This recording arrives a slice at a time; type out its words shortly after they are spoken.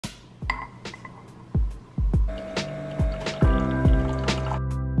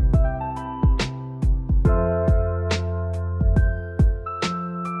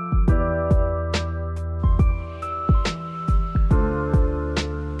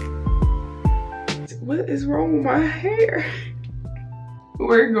What is wrong with my hair?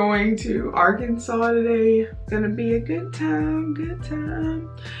 We're going to Arkansas today. It's gonna be a good time, good time,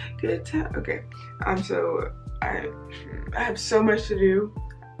 good time. Okay, I have so much to do.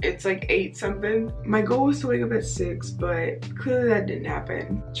 It's like 8 something. My goal was to wake up at 6, but clearly that didn't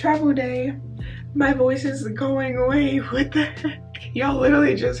happen. Travel day. My voice is going away. What the heck? Y'all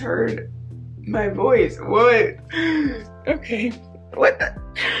literally just heard my voice. What? Okay. What the?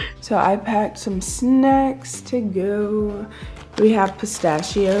 So I packed some snacks to go. We have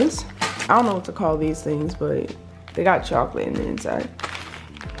pistachios. I don't know what to call these things, but they got chocolate in the inside.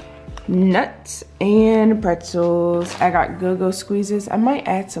 Nuts and pretzels. I got go-go squeezes. I might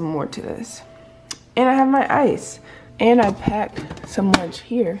add some more to this. And I have my ice. And I packed some lunch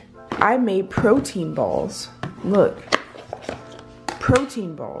here. I made protein balls. Look.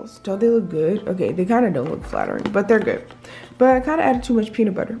 Protein balls. Don't they look good? Okay, they kind of don't look flattering, but they're good. But I kind of added too much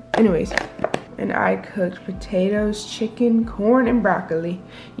peanut butter. Anyways. And I cooked potatoes, chicken, corn, and broccoli.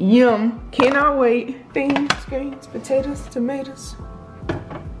 Yum. Cannot wait. Beans, greens, potatoes, tomatoes.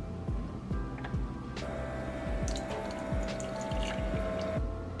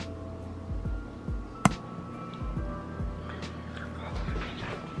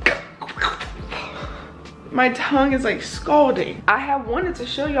 My tongue is like scalding. I have wanted to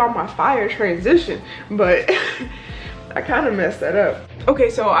show y'all my fire transition, but I kind of messed that up. Okay,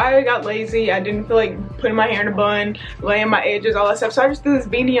 so I got lazy. I didn't feel like putting my hair in a bun, laying my edges, all that stuff. So I just threw this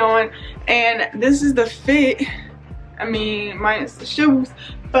beanie on, and this is the fit. I mean, minus the shoes,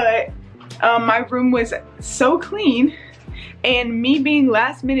 but my room was so clean, and me being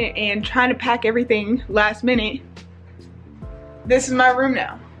last minute and trying to pack everything last minute, this is my room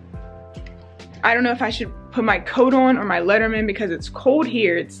now. I don't know if I should put my coat on or my Letterman because it's cold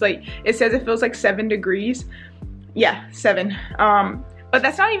here. It's like, it says it feels like 7 degrees. Yeah, 7. But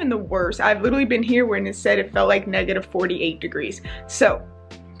that's not even the worst. I've literally been here when it said it felt like negative 48 degrees. So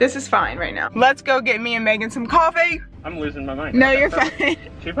this is fine right now. Let's go get me and Megan some coffee. I'm losing my mind. No, you're fine.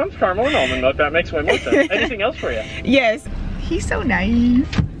 2 pumps caramel and almond milk. That makes way more sense. Anything else for you? Yes. He's so naive.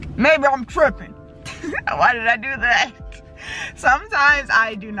 Maybe I'm tripping. Why did I do that? Sometimes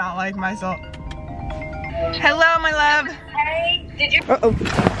I do not like myself. Hello, my love. Hey, did you? Uh-oh.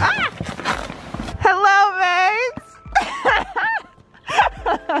 Ah! Hello, babes.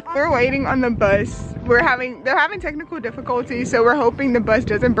 We're waiting on the bus. They're having technical difficulties, so we're hoping the bus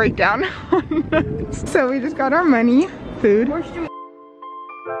doesn't break down on us. So we just got our money, food.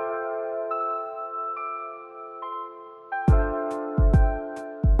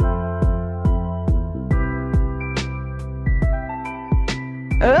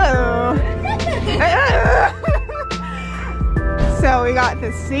 Oh. So we got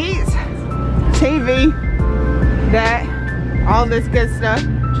the seats, TV, that, all this good stuff.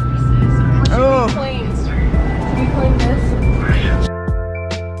 Oh, We clean this.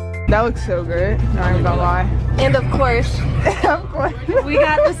 that looks so good. Not even gonna lie. And of course, Of course. we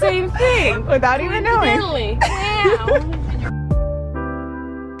got the same thing. Without even knowing. Coincidentally. Wow.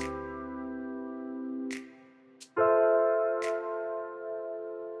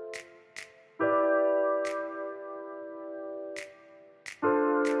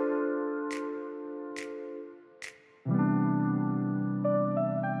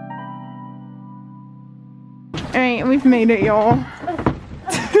 Alright, we've made it, y'all.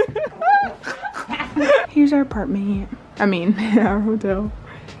 Here's our apartment. I mean, our hotel.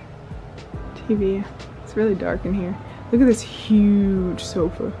 TV. It's really dark in here. Look at this huge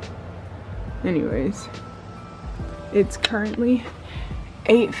sofa. Anyways, it's currently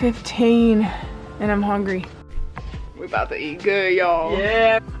 8:15 and I'm hungry. We about to eat good, y'all.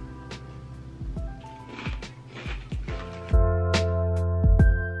 Yeah.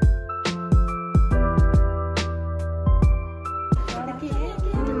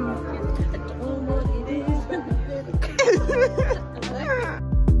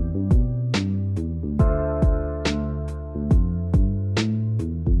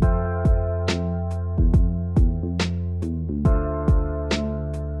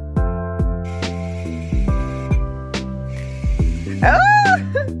 Oh!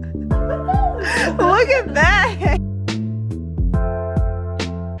 Look at that!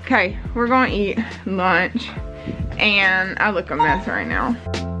 Okay, we're gonna eat lunch and I look a mess right now.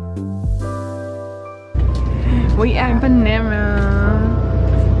 We at banana.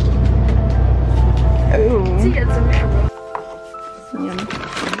 Ooh.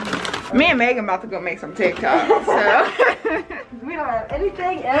 Me and Megan about to go make some TikToks, so. We don't have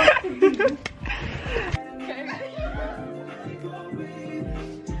anything else to do.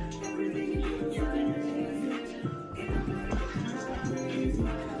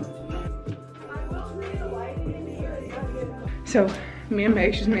 So me and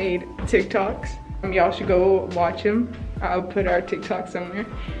Meg just made TikToks. Y'all should go watch them. I'll put our TikTok somewhere.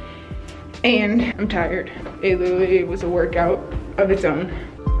 And I'm tired. It literally was a workout of its own.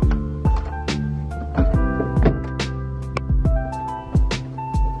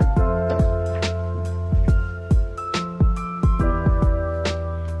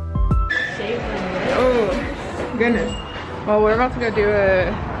 Oh, goodness. Well, we're about to go do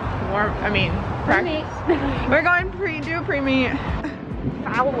a practice. We're going do a pre-meet.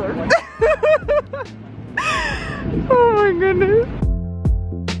 Fowler. Oh my goodness.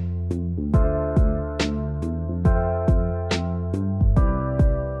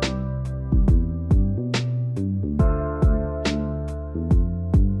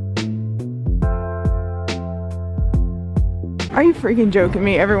 Are you freaking joking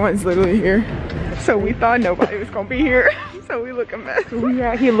me? Everyone's literally here. So we thought nobody was gonna be here. So we look a mess. We're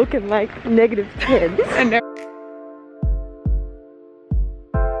out here looking like -10. And now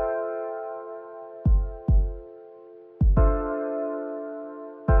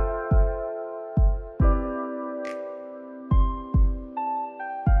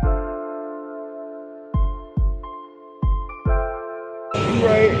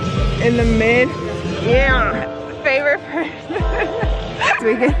right in the mid. Yeah. Favorite person.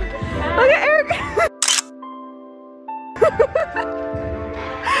 We can look at Eric.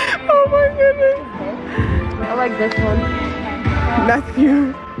 Oh my goodness. I like this one. That's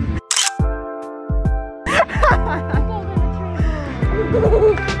you.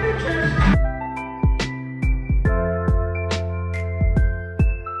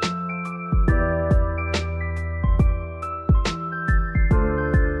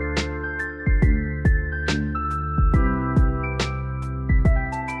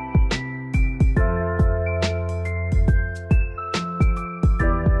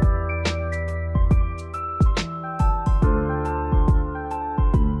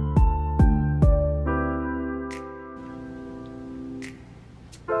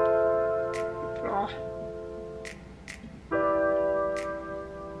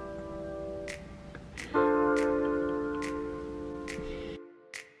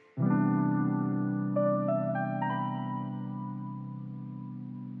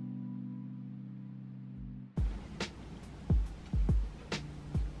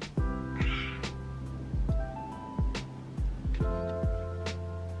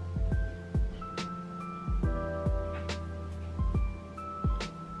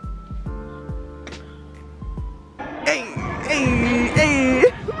 Hey, hey, hey.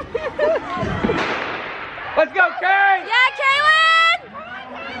 Let's go, Kay! Yeah, Kaylin!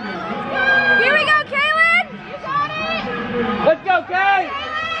 Here we go, Kaylin! You got it! Let's go, Kay!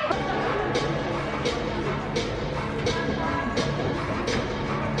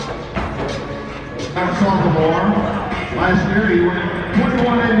 Sophomore. Last year he went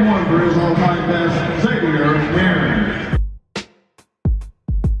 21-81 for his all-time best, Xavier Marion.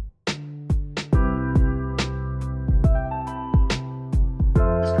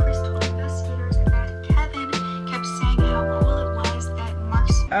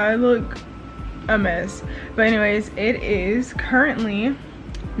 I look a mess, but anyways, it is currently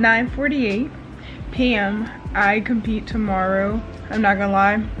 9:48 p.m. I compete tomorrow. I'm not gonna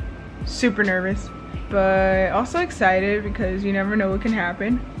lie, super nervous, but also excited because you never know what can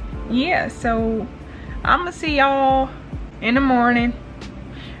happen. Yeah, so I'm gonna see y'all in the morning,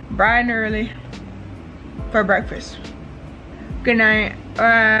 bright and early, for breakfast. Good night.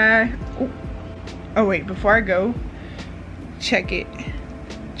 Oh wait, before I go, check it.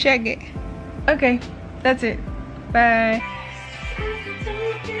 Okay, that's it. Bye.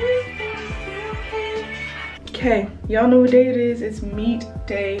 Okay, y'all know what day it is. It's meet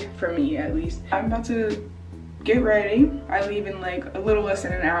day for me, at least. I'm about to get ready. I leave in like a little less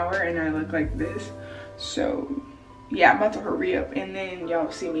than an hour and I look like this. So yeah, I'm about to hurry up and then y'all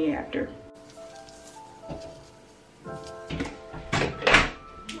see me after.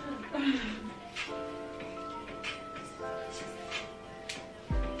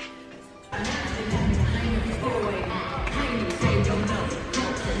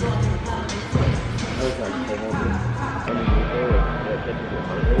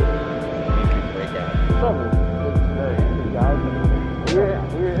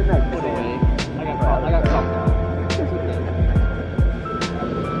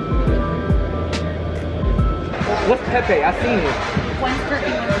 What's Pepe? I seen it. One's for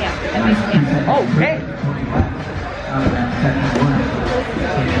English, yeah. Oh, hey.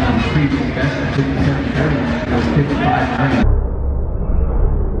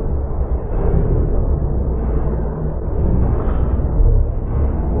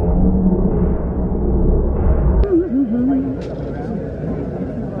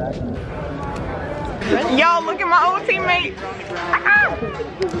 teammate.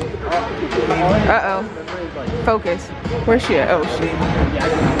 Uh-oh. Focus. Where's she at? Oh, shit.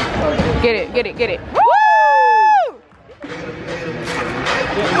 Get it, get it, get it. Woo!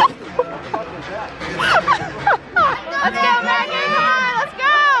 Let's go, Megan! Come on, let's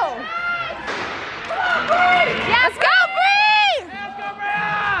go! Let's go, Bree! Let's go, Bree!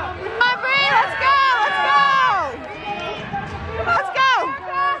 Come on, Bree, let's go! Let's go! Let's go!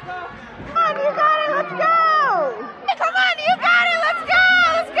 Come on, you got it, let's go! Come on, you got it, let's go!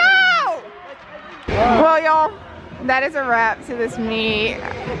 Let's go! Well, y'all, that is a wrap to this meet.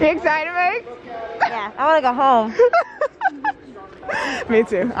 You excited, Meg? Yeah, I want to go home. Me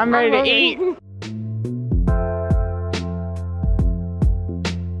too. I'm ready to eat.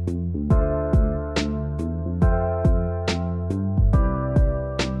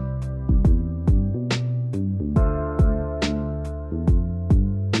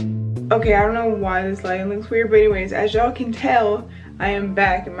 Okay, I don't know why this lighting looks weird, but anyways, as y'all can tell, I am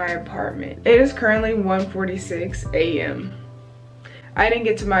back in my apartment. It is currently 1:46 a.m. I didn't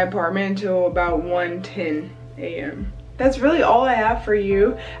get to my apartment until about 1:10 a.m. That's really all I have for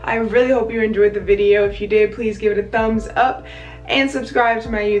you. I really hope you enjoyed the video. If you did, please give it a thumbs up and subscribe to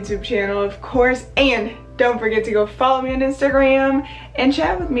my YouTube channel, of course, and don't forget to go follow me on Instagram and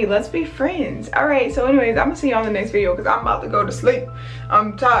chat with me. Let's be friends. All right, so anyways, I'm gonna see you on the next video because I'm about to go to sleep.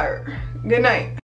 I'm tired. Good night.